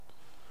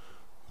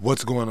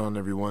What's going on,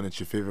 everyone? It's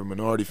your favorite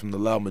minority from the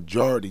loud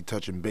majority,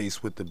 touching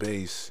base with the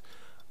base.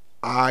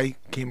 I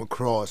came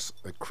across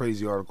a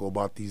crazy article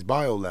about these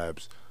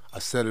biolabs. I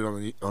said it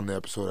on the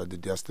episode I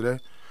did yesterday,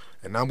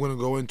 and I'm gonna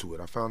go into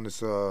it. I found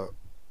this article,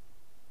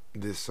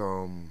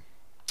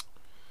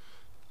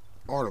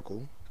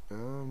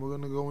 and we're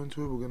gonna go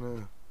into it. We're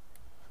gonna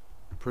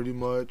pretty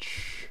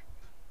much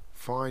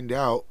find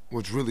out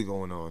what's really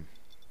going on.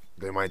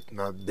 They might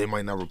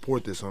not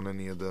report this on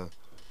any of the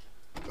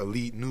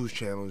elite news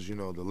channels, the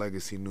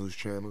legacy news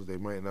channels. They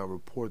might not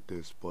report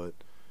this, but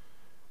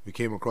we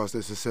came across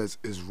this. It says,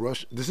 "Is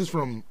Russia?" This is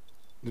from,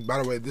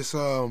 by the way, this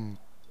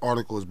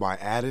article is by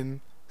Adin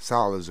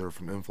Salazar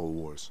from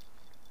Infowars.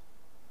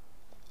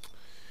 It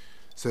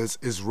says,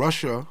 "Is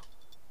Russia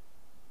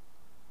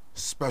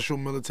special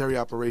military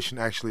operation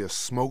actually a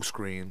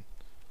smokescreen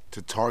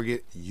to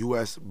target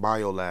U.S.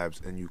 biolabs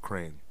in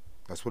Ukraine?"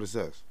 That's what it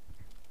says.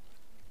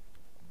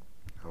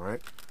 All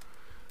right.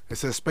 It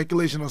says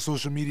speculation on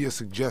social media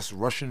suggests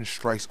Russian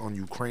strikes on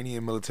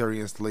Ukrainian military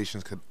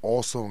installations could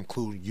also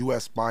include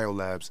U.S.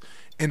 biolabs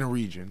in the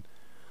region,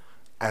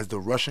 as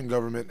the Russian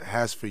government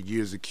has for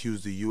years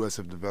accused the U.S.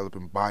 of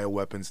developing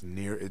bioweapons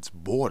near its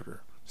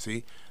border.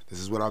 See, this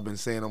is what I've been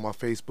saying on my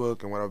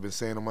Facebook and what I've been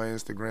saying on my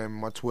Instagram and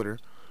my Twitter.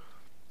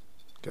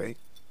 Okay,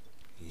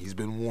 he's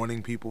been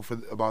warning people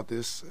about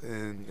this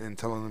and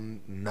telling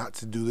them not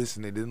to do this,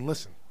 and they didn't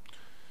listen.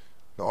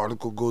 The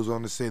article goes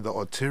on to say the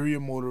ulterior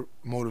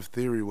motive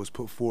theory was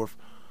put forth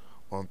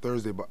on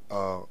Thursday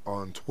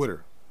on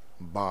Twitter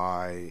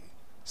by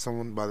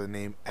someone by the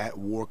name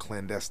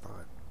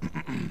 @WarClandestine,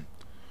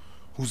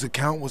 whose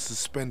account was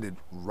suspended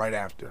right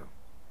after.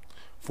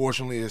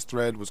 Fortunately, his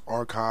thread was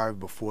archived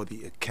before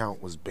the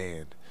account was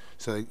banned.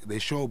 So they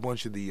show a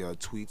bunch of the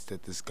tweets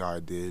that this guy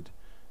did,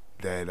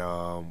 that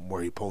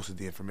where he posted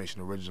the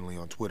information originally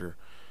on Twitter.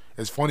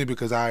 It's funny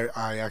because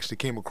I actually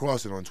came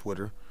across it on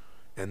Twitter.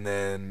 And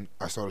then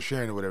I started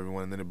sharing it with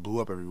everyone, and then it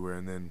blew up everywhere.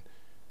 And then,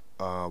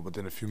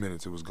 within a few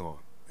minutes, it was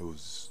gone.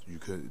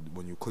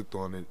 When you clicked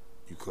on it,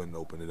 you couldn't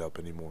open it up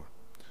anymore.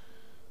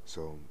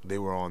 So they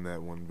were on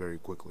that one very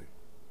quickly.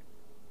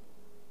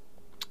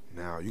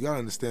 Now you gotta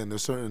understand,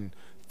 there's certain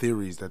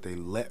theories that they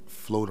let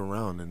float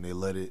around and they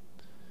let it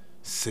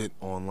sit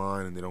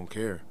online and they don't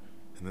care.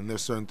 And then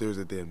there's certain theories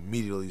that they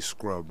immediately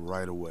scrub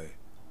right away.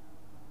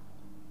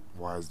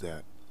 Why is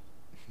that?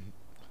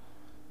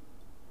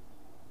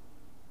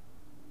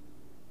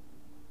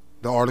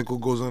 The article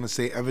goes on to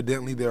say,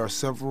 evidently there are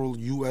several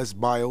U.S.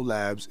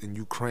 biolabs in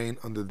Ukraine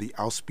under the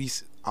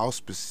auspices, I'm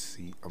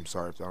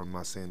sorry if I'm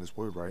not saying this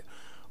word right,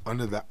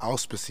 under the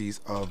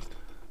auspices of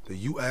the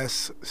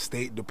U.S.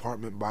 State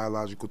Department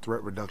Biological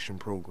Threat Reduction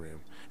Program,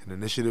 an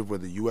initiative where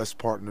the U.S.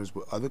 partners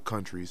with other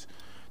countries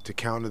to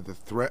counter the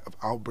threat of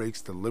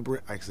outbreaks,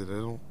 deliberate,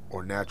 accidental,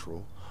 or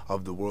natural,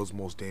 of the world's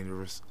most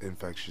dangerous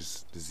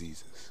infectious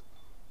diseases.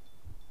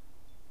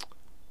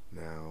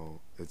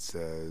 Now, it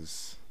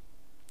says,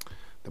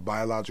 the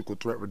Biological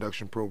Threat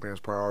Reduction Program's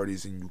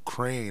priorities in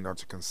Ukraine are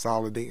to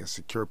consolidate and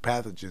secure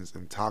pathogens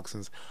and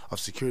toxins of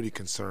security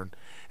concern,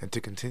 and to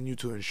continue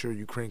to ensure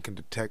Ukraine can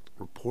detect,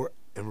 report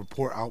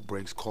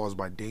outbreaks caused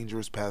by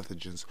dangerous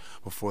pathogens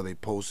before they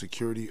pose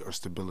security or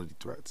stability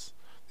threats,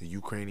 the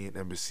Ukrainian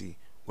Embassy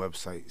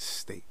website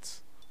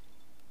states.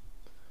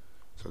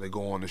 So they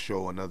go on to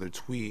show another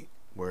tweet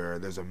where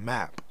there's a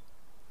map,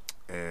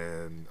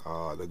 and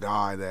the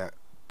guy that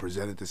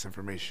presented this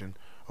information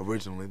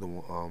originally,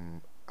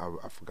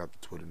 I forgot the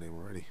Twitter name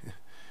already.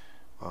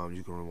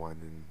 You can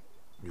rewind and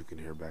you can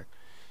hear back.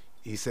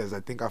 He says, "I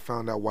think I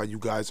found out why you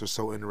guys are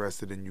so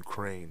interested in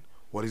Ukraine.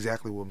 What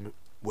exactly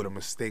would a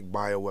mistake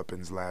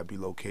bioweapons lab be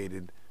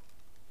located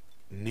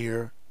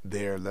near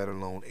there, let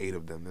alone 8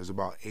 of them? There's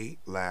about 8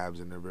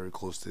 labs, and they're very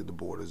close to the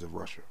borders of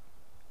Russia.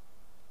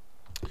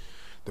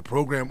 The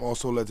program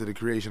also led to the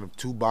creation of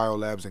 2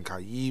 biolabs in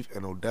Kyiv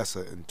and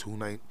Odessa in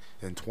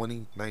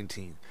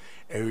 2019,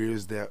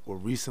 areas that were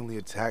recently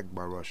attacked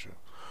by Russia.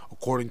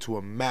 According to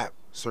a map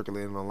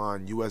circulating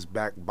online,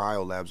 U.S.-backed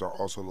biolabs are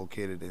also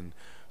located in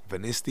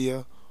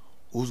Vinnytsia,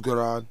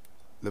 Uzhgorod,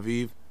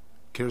 Lviv,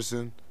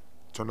 Kherson,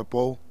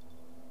 Ternopil,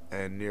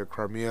 and near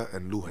Crimea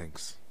and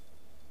Luhansk."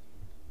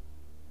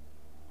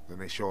 Then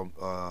they show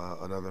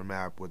another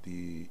map with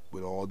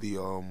all the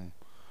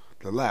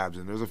labs,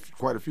 and there's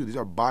quite a few. These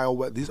are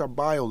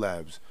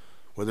biolabs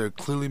where they're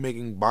clearly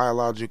making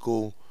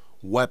biological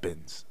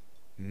weapons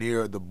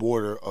near the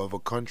border of a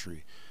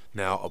country.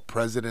 Now, a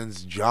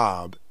president's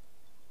job,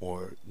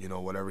 or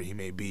whatever he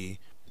may be,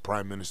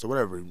 prime minister,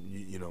 whatever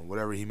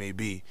whatever he may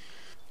be,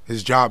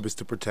 his job is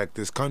to protect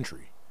this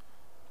country.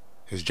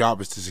 His job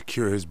is to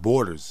secure his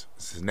borders.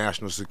 It's a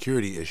national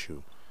security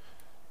issue.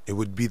 It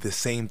would be the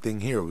same thing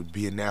here. It would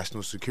be a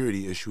national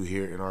security issue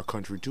here in our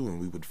country too, and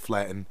we would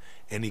flatten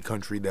any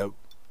country that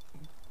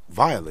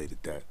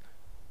violated that.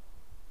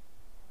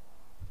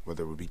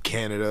 Whether it would be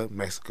Canada,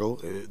 Mexico,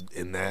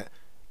 in that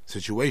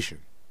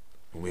situation.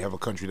 When we have a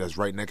country that's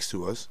right next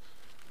to us,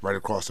 right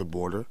across the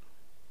border,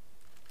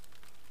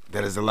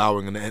 that is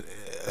allowing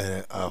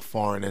a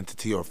foreign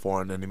entity or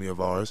foreign enemy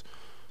of ours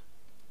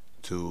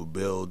to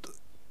build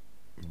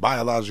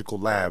biological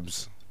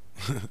labs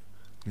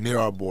near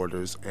our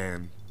borders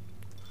and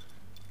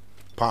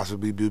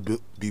possibly be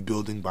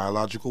building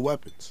biological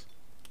weapons.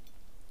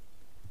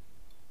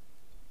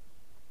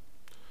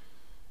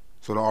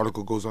 So the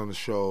article goes on to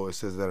show, it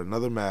says that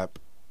another map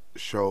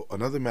show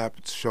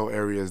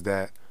areas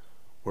that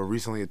were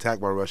recently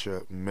attacked by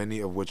Russia,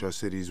 many of which are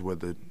cities where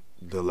the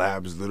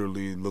labs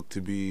literally look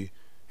to be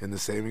in the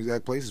same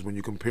exact places. When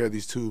you compare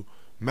these two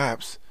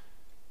maps,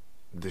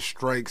 the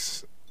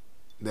strikes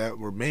that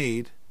were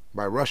made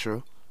by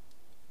Russia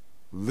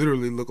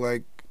literally look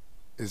like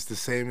it's the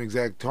same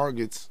exact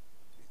targets.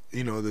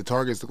 You know, the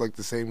targets look like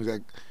the same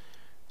exact,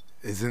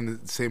 it's in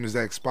the same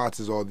exact spots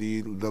as all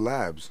the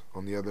labs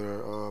on the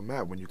other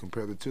map when you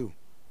compare the two.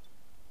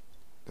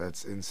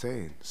 That's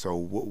insane. So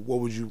what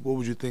would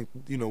you think,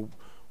 you know,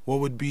 what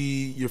would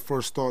be your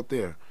first thought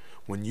there?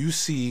 When you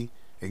see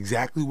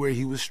exactly where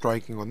he was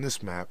striking on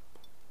this map,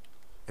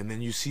 and then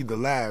you see the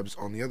labs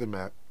on the other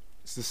map,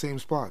 it's the same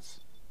spots.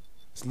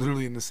 It's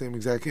literally in the same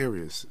exact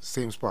areas,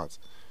 same spots.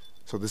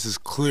 So this is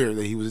clear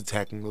that he was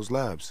attacking those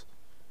labs.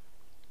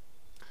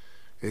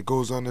 It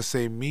goes on to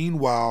say,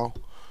 meanwhile,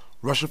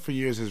 Russia for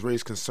years has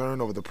raised concern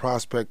over the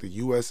prospect the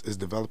U.S. is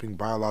developing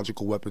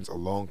biological weapons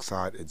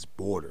alongside its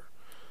border.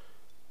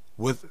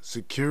 With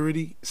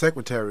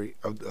Secretary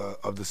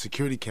of the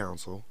Security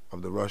Council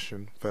of the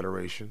Russian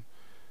Federation,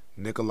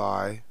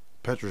 Nikolai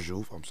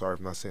Patrushev, I'm sorry if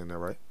I'm not saying that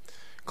right,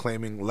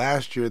 claiming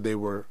last year there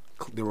were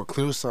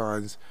clear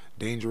signs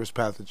dangerous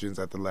pathogens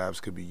at the labs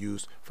could be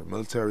used for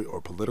military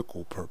or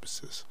political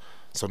purposes.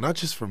 So not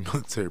just for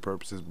military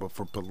purposes, but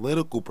for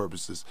political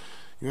purposes.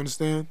 You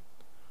understand?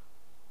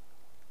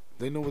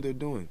 They know what they're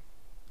doing.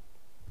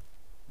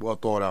 Well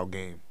thought out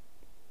game.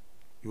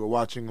 You are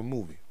watching a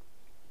movie.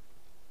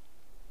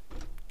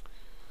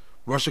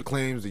 Russia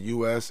claims the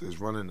U.S. is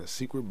running a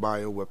secret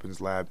bioweapons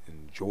lab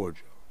in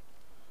Georgia.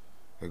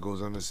 It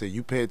goes on to say,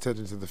 you pay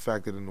attention to the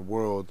fact that in the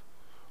world,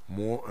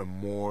 more and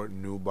more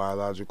new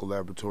biological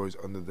laboratories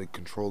under the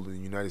control of the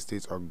United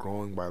States are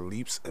growing by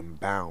leaps and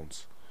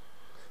bounds.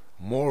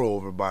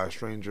 Moreover, by a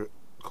strange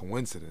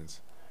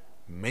coincidence,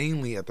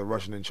 mainly at the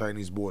Russian and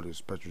Chinese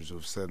borders,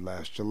 Patrushev said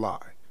last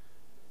July,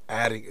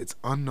 adding it's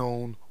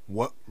unknown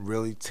what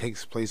really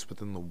takes place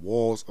within the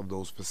walls of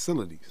those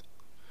facilities.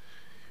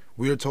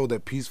 We are told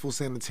that peaceful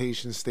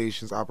sanitation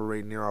stations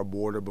operate near our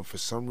border, but for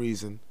some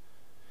reason,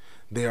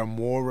 they are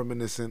more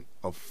reminiscent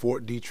of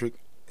Fort Detrick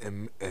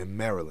in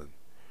Maryland,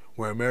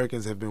 where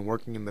Americans have been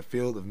working in the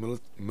field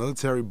of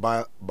military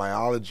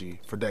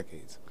biology for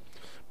decades.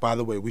 By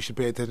the way, we should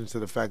pay attention to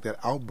the fact that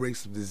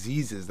outbreaks of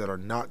diseases that are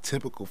not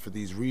typical for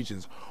these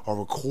regions are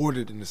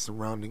recorded in the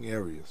surrounding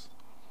areas.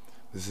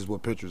 This is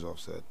what Patrushev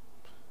said.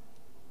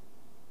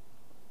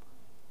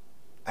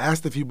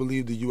 Asked if he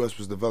believed the U.S.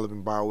 was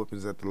developing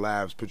bioweapons at the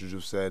labs,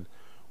 Patrushev said,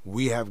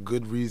 we have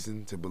good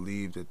reason to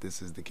believe that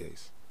this is the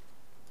case.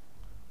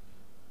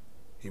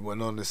 He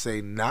went on to say,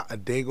 not a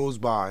day goes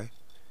by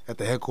at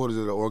the headquarters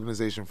of the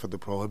Organization for the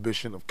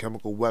Prohibition of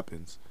Chemical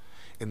Weapons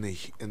in the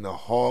Hague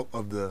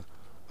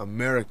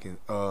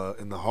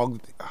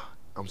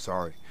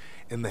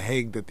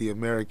that the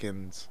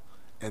Americans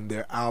and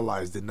their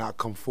allies did not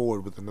come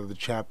forward with another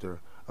chapter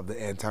of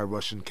the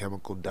anti-Russian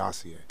chemical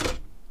dossier.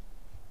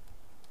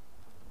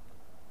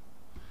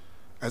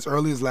 As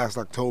early as last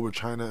October,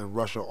 China and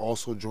Russia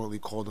also jointly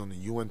called on the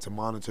UN to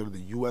monitor the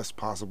U.S.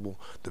 possible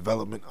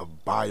development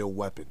of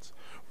bioweapons,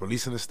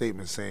 releasing a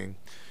statement saying,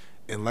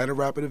 in light of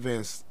rapid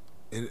advances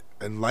in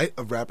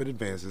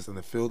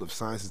the field of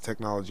science and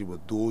technology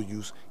with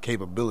dual-use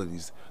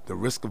capabilities, the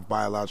risk of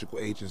biological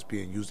agents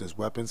being used as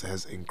weapons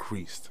has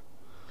increased.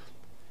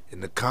 In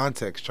the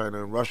context,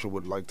 China and Russia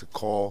would like to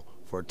call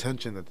for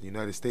attention that the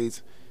United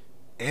States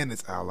and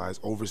its allies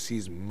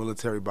overseas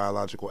military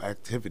biological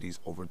activities.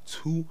 Over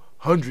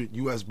 200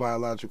 U.S.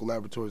 biological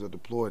laboratories are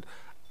deployed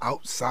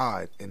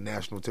outside in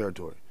national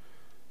territory,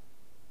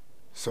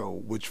 so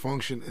which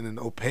function in an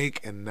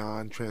opaque and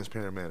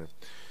non-transparent manner.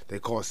 They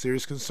cause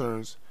serious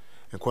concerns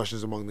and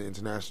questions among the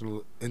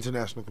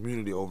international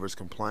community over its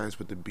compliance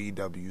with the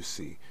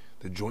BWC.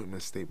 The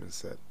joint statement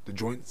said.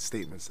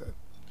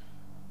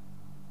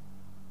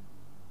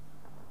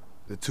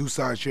 The two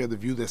sides share the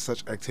view that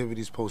such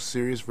activities pose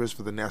serious risk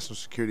for the national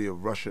security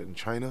of Russia and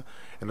China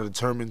and are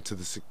determined to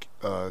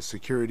the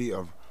security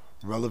of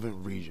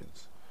relevant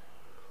regions.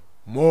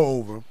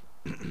 Moreover,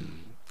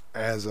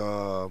 as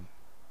War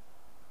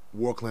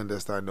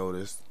Clandestine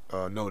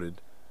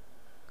noted,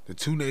 the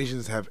two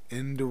nations have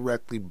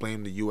indirectly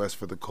blamed the U.S.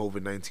 for the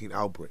COVID-19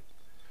 outbreak.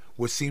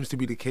 What seems to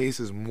be the case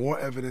is more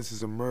evidence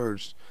has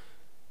emerged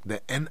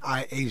that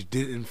NIH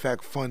did in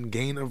fact fund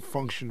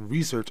gain-of-function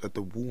research at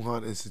the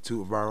Wuhan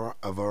Institute of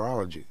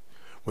Virology,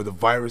 where the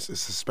virus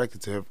is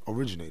suspected to have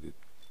originated.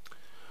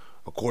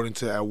 According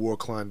to At War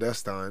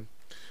Clandestine,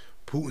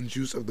 Putin's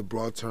use of the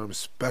broad term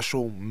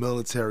special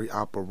military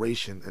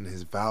operation and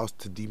his vows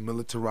to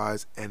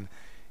demilitarize and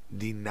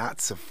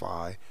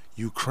denazify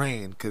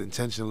Ukraine could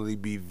intentionally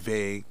be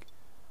vague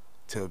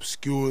to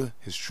obscure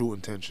his true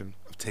intention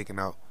of taking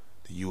out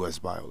the the U.S.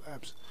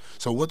 biolabs.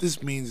 So what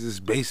this means is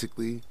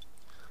basically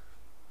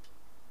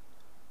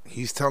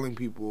he's telling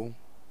people,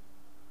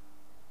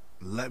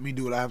 let me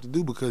do what I have to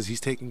do, because he's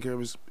taking care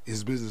of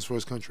his business for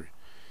his country.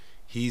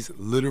 He's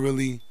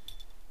literally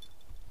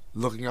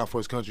looking out for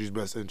his country's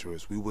best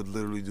interest. We would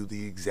literally do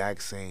the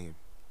exact same.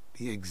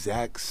 The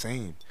exact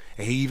same.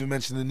 And he even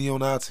mentioned the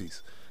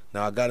neo-Nazis.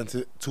 Now, I got into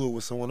it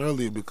with someone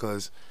earlier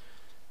because,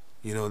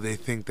 they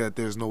think that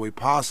there's no way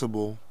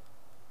possible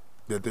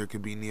that there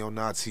could be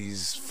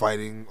neo-Nazis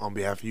fighting on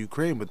behalf of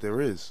Ukraine, but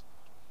there is.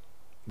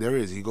 There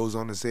is. He goes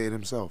on to say it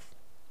himself.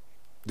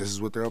 This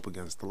is what they're up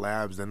against, the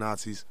labs, the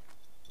Nazis.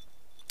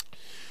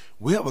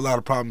 We have a lot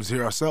of problems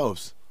here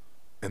ourselves,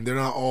 and they're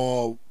not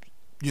all,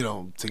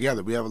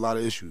 together. We have a lot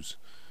of issues,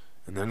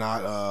 and they're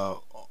not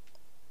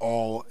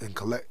all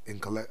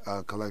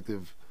a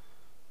collective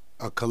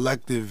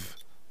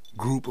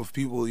group of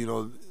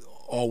people,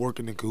 all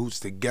working in cahoots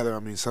together. I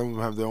mean, some of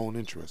them have their own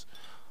interests.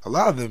 A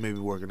lot of them may be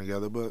working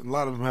together, but a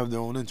lot of them have their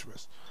own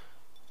interests.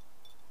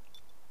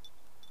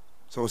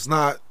 So it's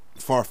not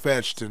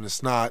far-fetched and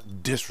it's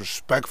not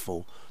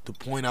disrespectful to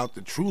point out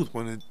the truth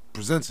when it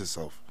presents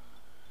itself.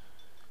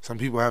 Some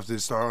people have to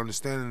start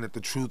understanding that the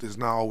truth is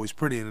not always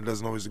pretty and it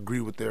doesn't always agree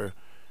with their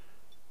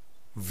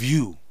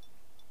view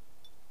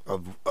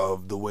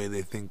of the way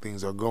they think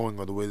things are going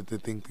or the way that they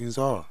think things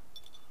are.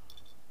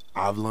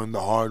 I've learned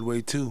the hard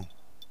way too.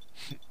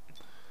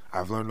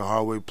 I've learned the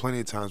hard way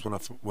plenty of times when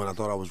I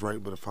thought I was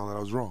right, but I found out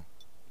I was wrong.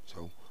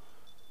 So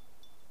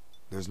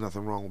there's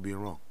nothing wrong with being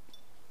wrong.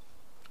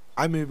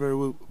 I may very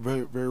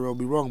well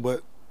be wrong,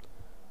 but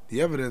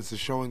the evidence is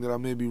showing that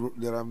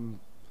I'm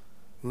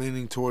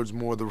leaning towards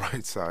more the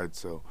right side.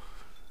 So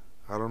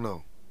I don't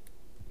know,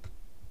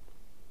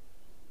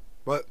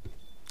 but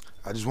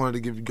I just wanted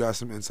to give you guys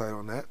some insight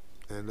on that,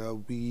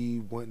 and we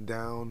went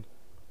down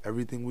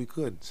everything we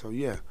could. So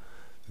yeah,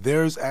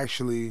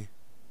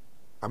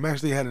 I'm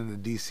actually heading to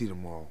DC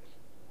tomorrow.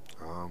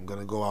 I'm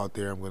gonna go out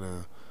there. I'm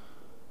gonna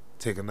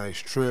take a nice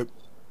trip.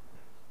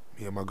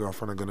 Me and my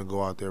girlfriend are gonna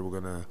go out there.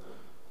 We're gonna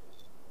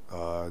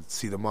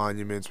see the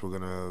monuments. We're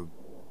gonna,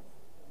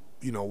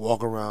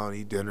 walk around,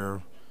 eat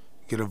dinner,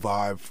 get a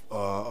vibe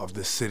of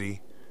the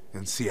city,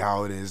 and see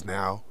how it is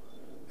now,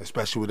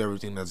 especially with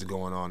everything that's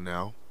going on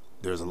now.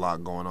 There's a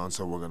lot going on,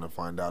 so we're gonna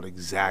find out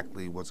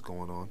exactly what's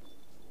going on.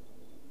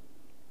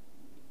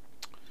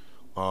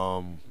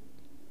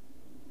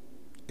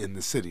 In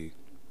the city.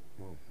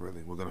 Well,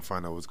 really, we're gonna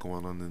find out what's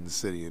going on in the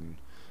city, and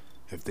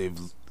if they've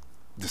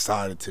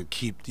decided to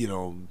keep,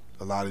 a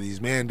lot of these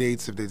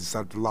mandates, if they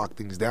decide to lock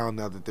things down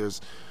now that there's,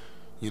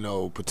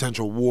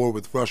 potential war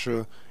with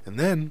Russia. And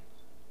then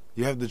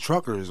you have the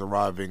truckers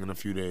arriving in a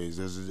few days.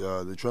 There's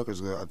the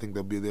truckers, I think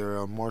they'll be there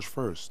on March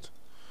 1st.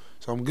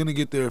 So I'm gonna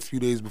get there a few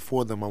days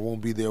before them. I won't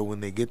be there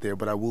when they get there,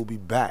 but I will be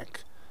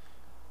back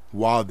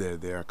while they're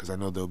there, because I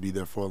know they'll be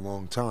there for a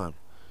long time.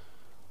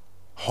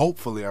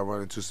 Hopefully I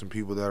run into some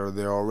people that are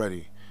there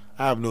already.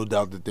 I have no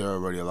doubt that there are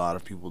already a lot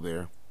of people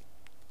there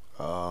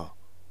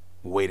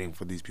waiting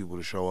for these people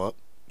to show up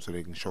so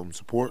they can show them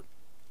support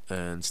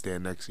and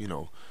stand next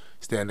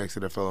to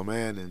their fellow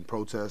man and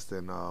protest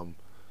and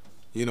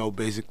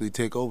basically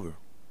take over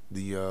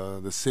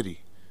the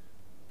city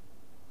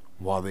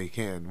while they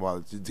can,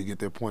 to get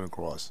their point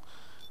across.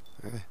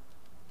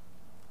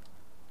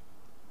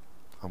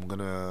 I'm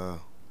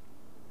gonna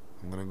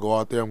go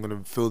out there. I'm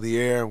gonna feel the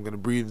air. I'm gonna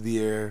breathe the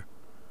air.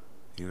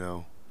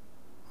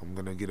 I'm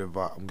gonna get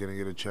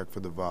a check for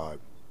the vibe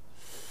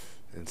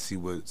and see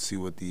what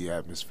the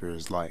atmosphere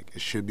is like.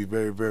 It should be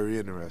very, very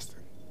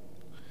interesting.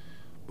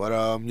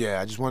 But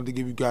yeah, I just wanted to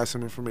give you guys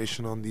some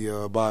information on the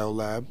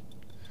biolab.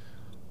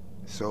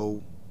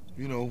 So,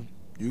 you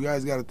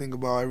guys got to think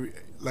about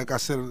like I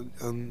said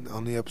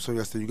on the episode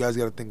yesterday. You guys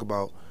got to think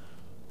about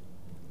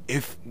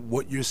if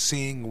what you're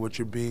seeing, what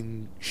you're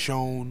being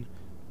shown,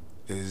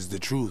 is the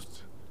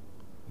truth.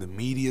 The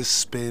media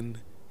spin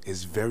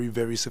is very,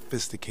 very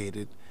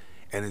sophisticated,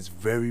 and it's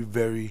very,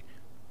 very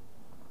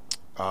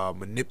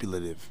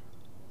manipulative,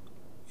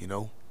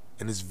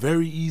 and it's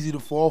very easy to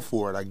fall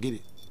for it. I get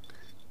it,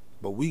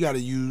 but we got to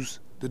use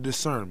the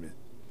discernment.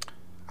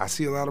 I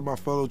see a lot of my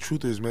fellow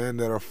truthers, man,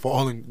 that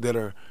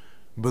are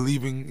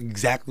believing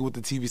exactly what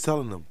the TV's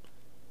telling them.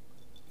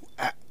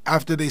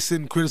 After they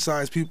sit and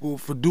criticize people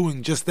for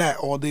doing just that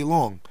all day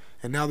long,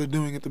 and now they're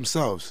doing it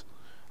themselves.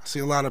 I see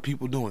a lot of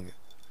people doing it.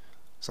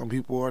 Some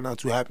people are not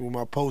too happy with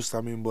my posts,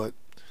 but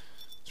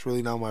it's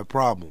really not my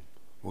problem.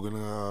 We're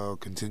going to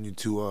continue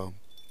to,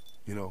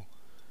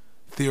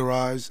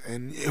 theorize,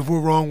 and if we're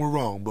wrong, we're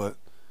wrong, but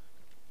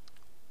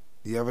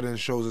the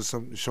evidence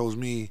shows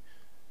me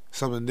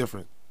something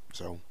different,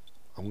 so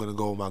I'm going to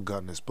go with my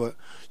gut in this. But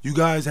you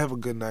guys have a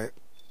good night.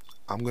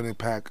 I'm going to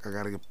pack. I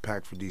got to get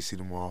packed for DC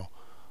tomorrow.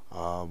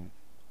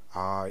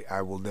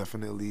 I will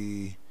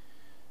definitely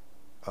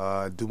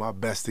do my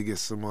best to get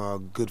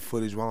some good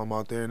footage while I'm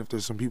out there, and if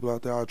there's some people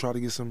out there, I'll try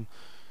to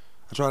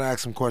ask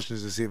some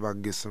questions to see if I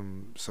can get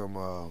some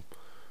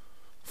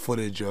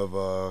footage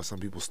of some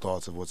people's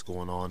thoughts of what's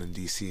going on in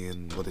DC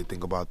and what they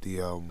think about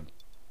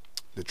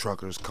the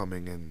truckers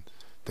coming and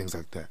things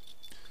like that.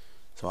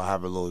 So I'll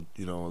have a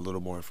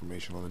little more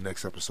information on the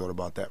next episode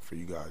about that for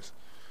you guys.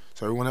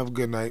 So everyone have a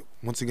good night.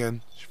 Once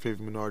again, it's your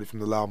favorite minority from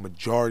the loud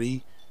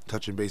majority,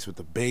 touching base with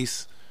the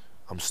bass.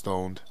 I'm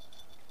stoned.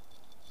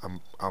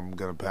 I'm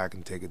gonna pack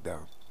and take it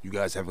down. You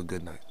guys have a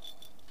good night.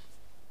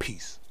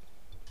 Peace.